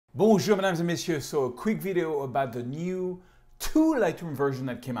Bonjour mesdames et messieurs, so a quick video about the new two Lightroom version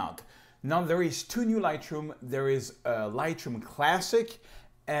that came out. Now there is two new Lightroom, there is a Lightroom Classic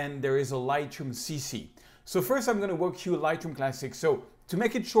and there is a Lightroom CC. So first I'm going to walk you Lightroom Classic. So to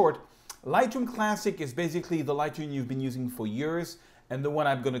make it short, Lightroom Classic is basically the Lightroom you've been using for years and the one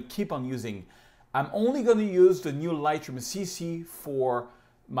I'm going to keep on using. I'm only going to use the new Lightroom CC for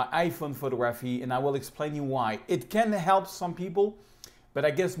my iPhone photography and I will explain you why. It can help some people, but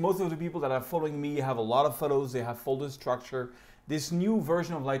I guess most of the people that are following me have a lot of photos, they have folder structure. This new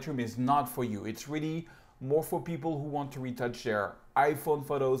version of Lightroom is not for you. It's really more for people who want to retouch their iPhone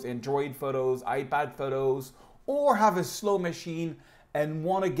photos, Android photos, iPad photos, or have a slow machine and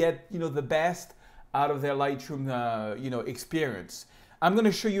want to get the best out of their Lightroom experience. I'm going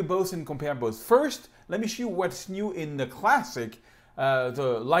to show you both and compare both. First, let me show you what's new in the Classic,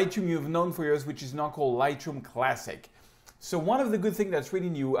 the Lightroom you've known for years, which is now called Lightroom Classic. So one of the good things that's really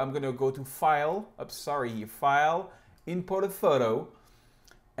new, I'm going to go to File, Import a Photo,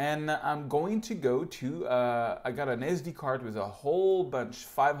 and I'm going to go to, I got an SD card with a whole bunch,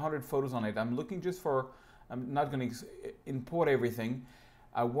 500 photos on it. I'm looking just for, I'm not going to import everything.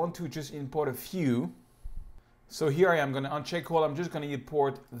 I want to just import a few. So here I am going to uncheck all, I'm just going to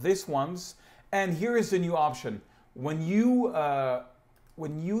import this ones. And here is the new option. When you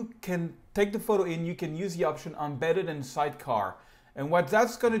can take the photo in, you can use the option Embedded and Sidecar. And what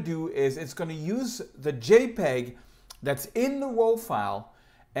that's going to do is it's going to use the JPEG that's in the RAW file,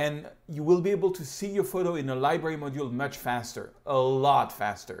 and you will be able to see your photo in a library module much faster, a lot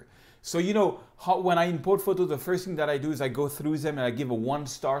faster. So when I import photos, the first thing that I do is I go through them and I give a 1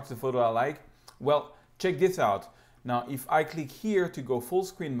 star to the photo I like. Well, check this out. Now, if I click here to go full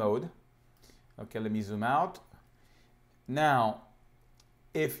screen mode, okay, let me zoom out. Now,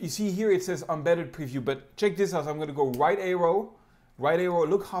 if you see here, it says embedded preview, but check this out. I'm going to go right arrow,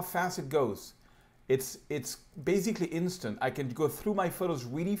 look how fast it goes. It's basically instant. I can go through my photos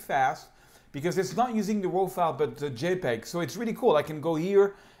really fast because it's not using the RAW file, but the JPEG. So it's really cool. I can go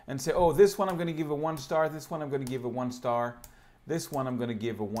here and say, oh, this one I'm going to give a 1 star. This one I'm going to give a 1 star. This one I'm going to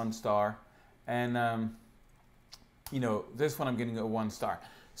give a 1 star. And, this one I'm getting a 1 star.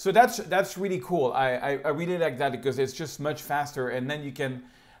 So that's really cool. I really like that because it's just much faster. And then you can,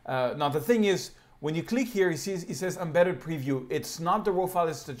 now the thing is, when you click here, it says embedded preview. It's not the RAW file,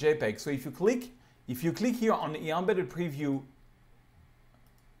 it's the JPEG. So if you click here on the embedded preview,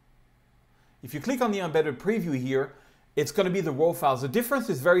 if you click on the embedded preview here, it's going to be the RAW files. The difference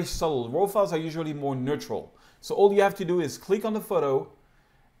is very subtle. RAW files are usually more neutral. So all you have to do is click on the photo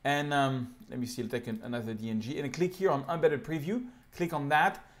and let me see, I'll take another DNG and click here on embedded preview. Click on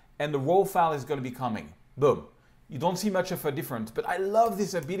that and the RAW file is going to be coming. Boom. You don't see much of a difference, but I love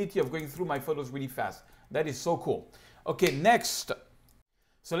this ability of going through my photos really fast. That is so cool. Okay, next.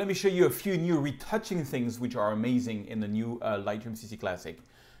 So let me show you a few new retouching things which are amazing in the new Lightroom CC Classic.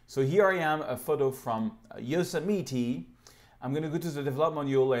 So here I am, a photo from Yosemite. I'm going to go to the develop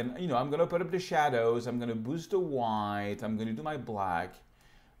module and I'm going to put up the shadows. I'm going to boost the white. I'm going to do my black.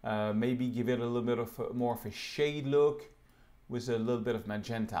 Maybe give it a little bit of more of a shade look with a little bit of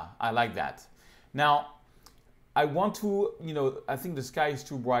magenta. I like that. Now, I want to, I think the sky is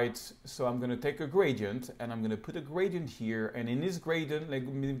too bright, so I'm going to take a gradient and I'm going to put a gradient here. And in this gradient, let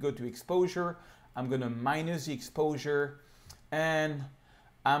me go to exposure. I'm going to minus the exposure and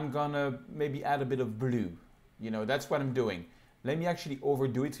I'm going to maybe add a bit of blue. That's what I'm doing. Let me actually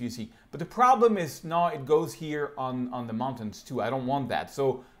overdo it so you see. But the problem is now it goes here on the mountains too. I don't want that.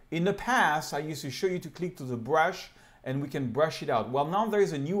 So in the past, I used to show you to click to the brush and we can brush it out. Well, now there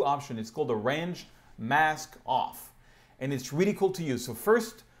is a new option. It's called Arrange Mask Off. And it's really cool to use. So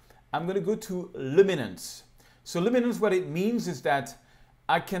first, I'm going to go to Luminance. So Luminance, what it means is that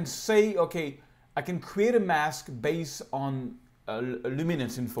I can say, okay, I can create a mask based on a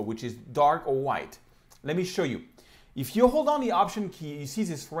luminance info, which is dark or white. Let me show you. If you hold on the Option key, you see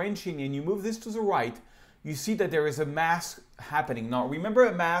this wrenching and you move this to the right, you see that there is a mask happening. Now, remember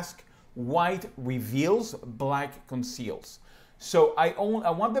a mask, white reveals, black conceals. So I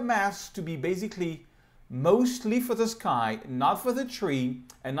want the mask to be basically mostly for the sky, not for the tree,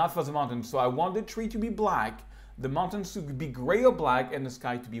 and not for the mountain. So I want the tree to be black, the mountains to be gray or black, and the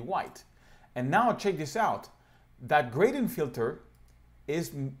sky to be white. And now check this out. That gradient filter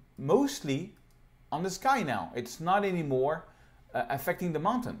is mostly on the sky now. It's not anymore affecting the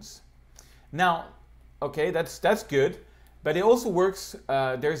mountains. Now, okay, that's good, but it also works.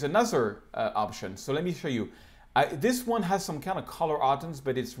 There's another option. So let me show you. This one has some kind of color atoms,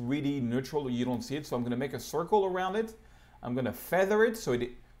 but it's really neutral. You don't see it. So I'm going to make a circle around it. I'm going to feather it.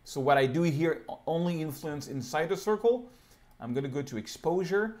 So what I do here only influence inside the circle. I'm going to go to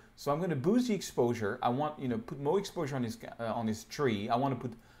exposure. So I'm going to boost the exposure. I want, put more exposure on this tree. I want to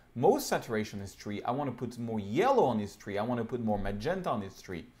put more saturation on this tree. I want to put more yellow on this tree. I want to put more magenta on this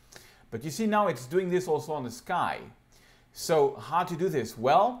tree. But you see now it's doing this also on the sky. So how to do this?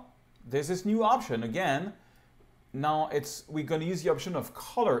 Well, there's this new option again. Now we're going to use the option of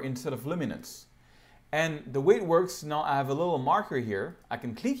color instead of luminance. And the way it works, now I have a little marker here. I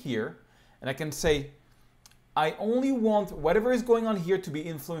can click here and I can say, I only want whatever is going on here to be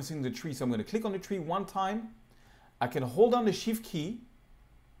influencing the tree. So I'm going to click on the tree one time. I can hold down the shift key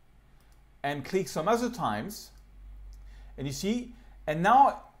and click some other times. And you see, and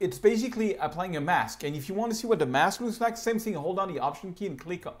now it's basically applying a mask. And if you want to see what the mask looks like, same thing, hold down the option key and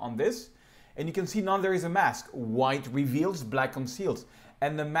click on this. And you can see now there is a mask. White reveals, black conceals.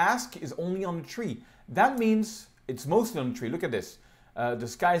 And the mask is only on the tree. That means it's mostly on the tree. Look at this. The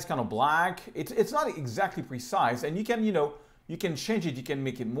sky is kind of black. It's not exactly precise. And you can, you can change it. You can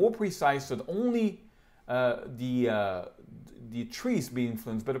make it more precise so that only the trees be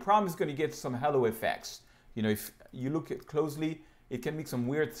influenced. But the problem is going to get some halo effects. If you look at closely, it can make some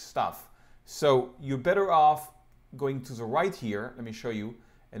weird stuff. So you're better off going to the right here. Let me show you.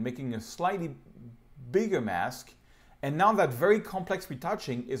 And making a slightly bigger mask. And now that very complex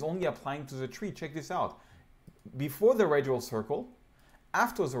retouching is only applying to the tree. Check this out. Before the radial circle,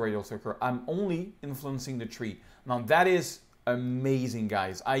 after the radial circle, I'm only influencing the tree. Now that is amazing,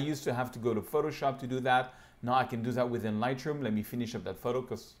 guys. I used to have to go to Photoshop to do that. Now I can do that within Lightroom. Let me finish up that photo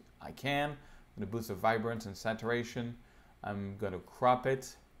because I can. I'm going to boost the vibrance and saturation. I'm going to crop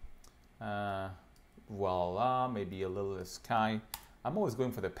it. Voila, maybe a little sky. I'm always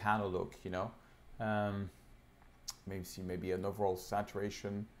going for the panel look, maybe an overall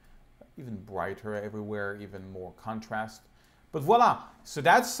saturation, even brighter everywhere, even more contrast. But voila, so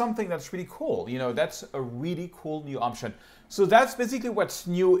that's something that's really cool. That's a really cool new option. So that's basically what's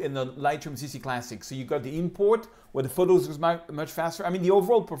new in the Lightroom CC Classic. So you got the import where the photos is much faster. I mean, the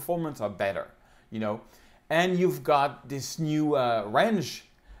overall performance are better, and you've got this new range,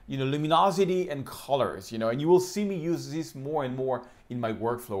 luminosity and colors, and you will see me use this more and more in my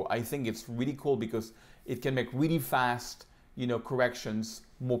workflow. I think it's really cool because it can make really fast, corrections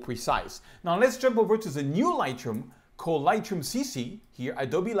more precise. Now let's jump over to the new Lightroom called Lightroom CC here,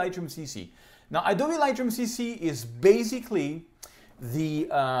 Adobe Lightroom CC. Now Adobe Lightroom CC is basically the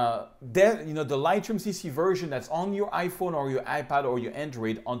Lightroom CC version that's on your iPhone or your iPad or your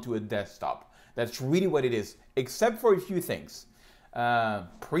Android onto a desktop. That's really what it is, except for a few things.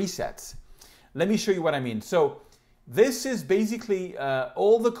 Presets. Let me show you what I mean. So this is basically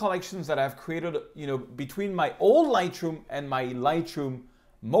all the collections that I've created, between my old Lightroom and my Lightroom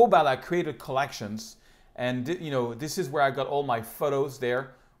mobile. I created collections, and this is where I got all my photos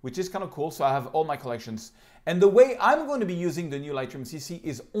there, which is kind of cool. So I have all my collections, and the way I'm going to be using the new Lightroom CC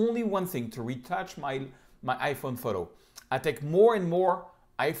is only one thing: to retouch my iPhone photo. I take more and more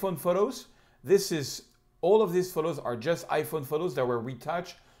iPhone photos. All of these photos are just iPhone photos that were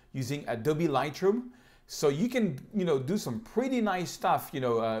retouched using Adobe Lightroom. So you can, do some pretty nice stuff,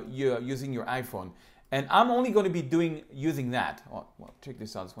 using your iPhone. And I'm only going to be using that. Well, check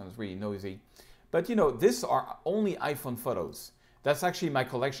this out. This one is really noisy. But, these are only iPhone photos. That's actually my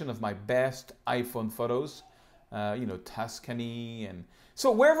collection of my best iPhone photos. Tuscany. And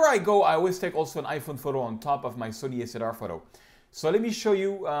so wherever I go, I always take also an iPhone photo on top of my Sony A7R photo. So let me show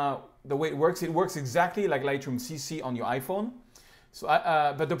you the way it works. It works exactly like Lightroom CC on your iPhone. So,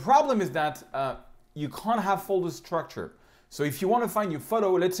 but the problem is that you can't have folder structure. So if you want to find your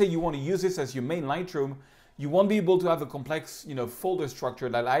photo, let's say you want to use this as your main Lightroom, you won't be able to have a complex, folder structure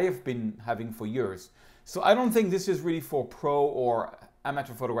that I have been having for years. So I don't think this is really for pro or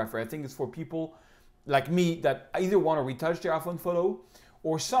amateur photographer. I think it's for people like me that either want to retouch their iPhone photo,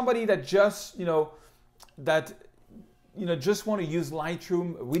 or somebody that just, just want to use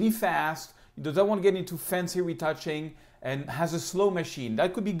Lightroom really fast, doesn't want to get into fancy retouching and has a slow machine.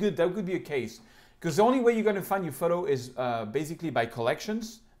 That could be good. That could be a case. Because the only way you're going to find your photo is basically by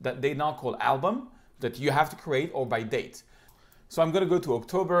collections that they now call album that you have to create, or by date. So I'm going to go to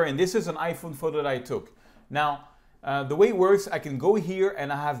October, and this is an iPhone photo that I took. Now, the way it works, I can go here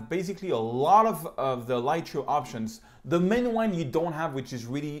and I have basically a lot of the Lightroom options. The main one you don't have, which is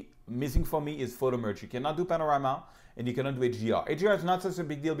really missing for me, is photo merge. You cannot do panorama and you cannot do HDR. HDR is not such a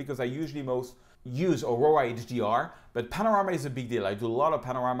big deal because I usually most use Aurora HDR, but panorama is a big deal. I do a lot of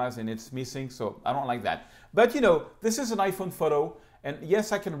panoramas and it's missing, so I don't like that. But this is an iPhone photo, and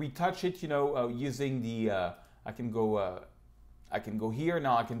yes, I can retouch it, using the, I can go here.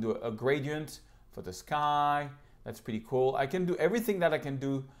 Now I can do a gradient for the sky. That's pretty cool. I can do everything that I can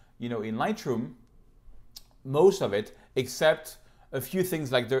do, in Lightroom most of it, except a few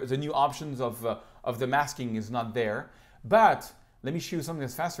things like the new options of the masking is not there. But let me show you something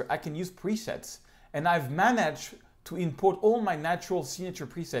that's faster. I can use presets, and I've managed to import all my natural signature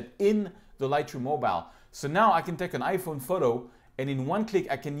preset in the Lightroom mobile. So now I can take an iPhone photo, and in one click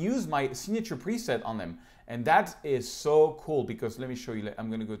I can use my signature preset on them. And that is so cool, because let me show you. I'm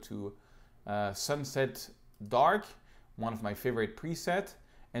going to go to Sunset Dark, one of my favorite preset,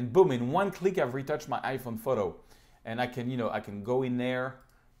 and boom, in one click I've retouched my iPhone photo. And I can, I can go in there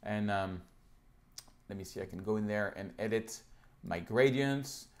and let me see, I can go in there and edit my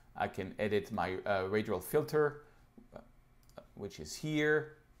gradients. I can edit my radial filter, which is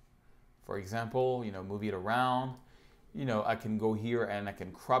here. For example, move it around. I can go here and I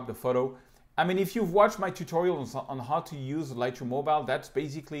can crop the photo. I mean, if you've watched my tutorial on how to use Lightroom Mobile, that's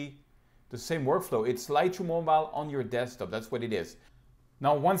basically the same workflow. It's Lightroom Mobile on your desktop. That's what it is.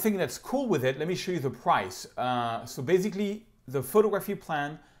 Now, one thing that's cool with it, let me show you the price. So basically, the photography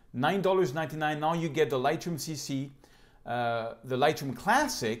plan, $9.99. Now you get the Lightroom CC, the Lightroom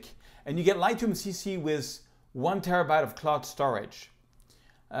Classic, and you get Lightroom CC with 1 terabyte of cloud storage.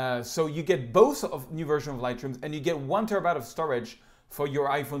 So you get both of new version of Lightroom, and you get 1 terabyte of storage for your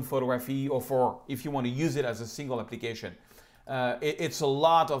iPhone photography, or for if you want to use it as a single application. It's a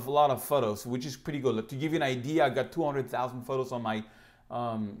lot of photos, which is pretty good. To give you an idea, I got 200,000 photos on my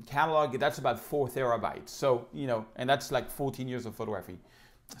catalog. That's about 4 terabytes. So, and that's like 14 years of photography.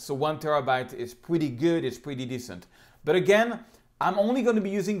 So 1 terabyte is pretty good. It's pretty decent. But again, I'm only going to be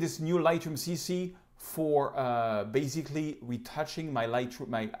using this new Lightroom CC for basically retouching my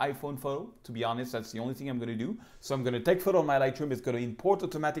iPhone photo. To be honest, that's the only thing I'm going to do. So I'm going to take photo on my Lightroom. It's going to import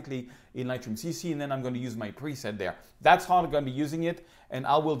automatically in Lightroom CC, and then I'm going to use my preset there. That's how I'm going to be using it, and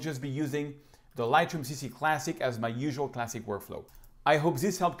I will just be using the Lightroom CC Classic as my usual classic workflow. I hope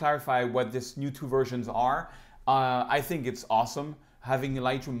this helped clarify what these new 2 versions are. I think it's awesome having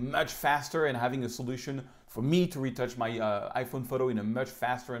Lightroom much faster and having a solution for me to retouch my iPhone photo in a much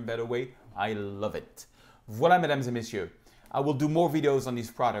faster and better way. I love it. Voilà, mesdames et messieurs. I will do more videos on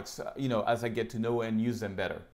these products, as I get to know and use them better.